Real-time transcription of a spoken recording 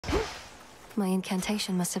My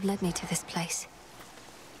incantation must have led me to this place.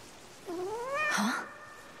 Huh?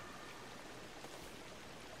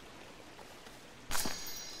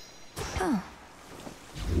 Oh.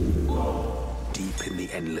 Deep in the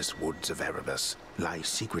endless woods of Erebus lie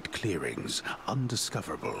secret clearings,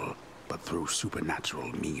 undiscoverable, but through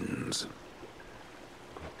supernatural means.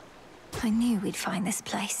 I knew we'd find this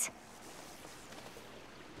place.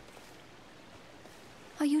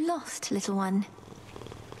 Are you lost, little one?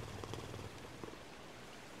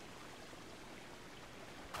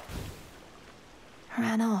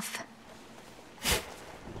 Ran off.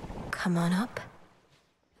 Come on up.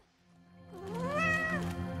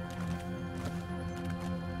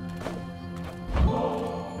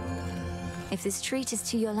 If this treat is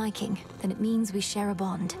to your liking, then it means we share a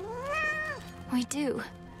bond. We do.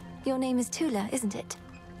 Your name is Tula, isn't it?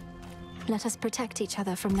 Let us protect each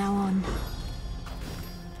other from now on.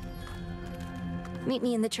 Meet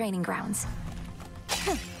me in the training grounds.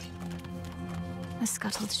 A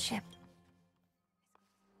scuttled ship.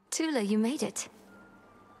 Tula, you made it.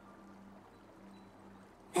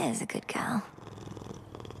 There's a good girl.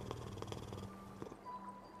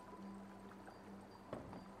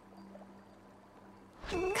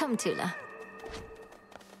 Come, Tula.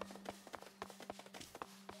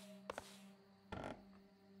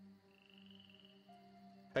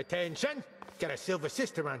 Attention! Got a silver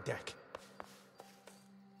sister on deck.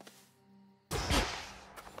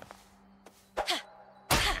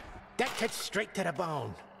 That cuts straight to the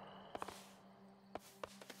bone.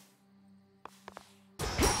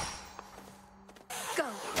 Go!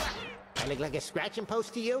 I look like a scratching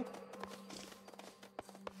post to you?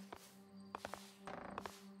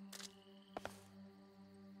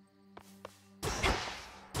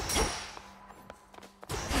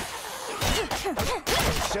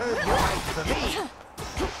 Serve you right for me.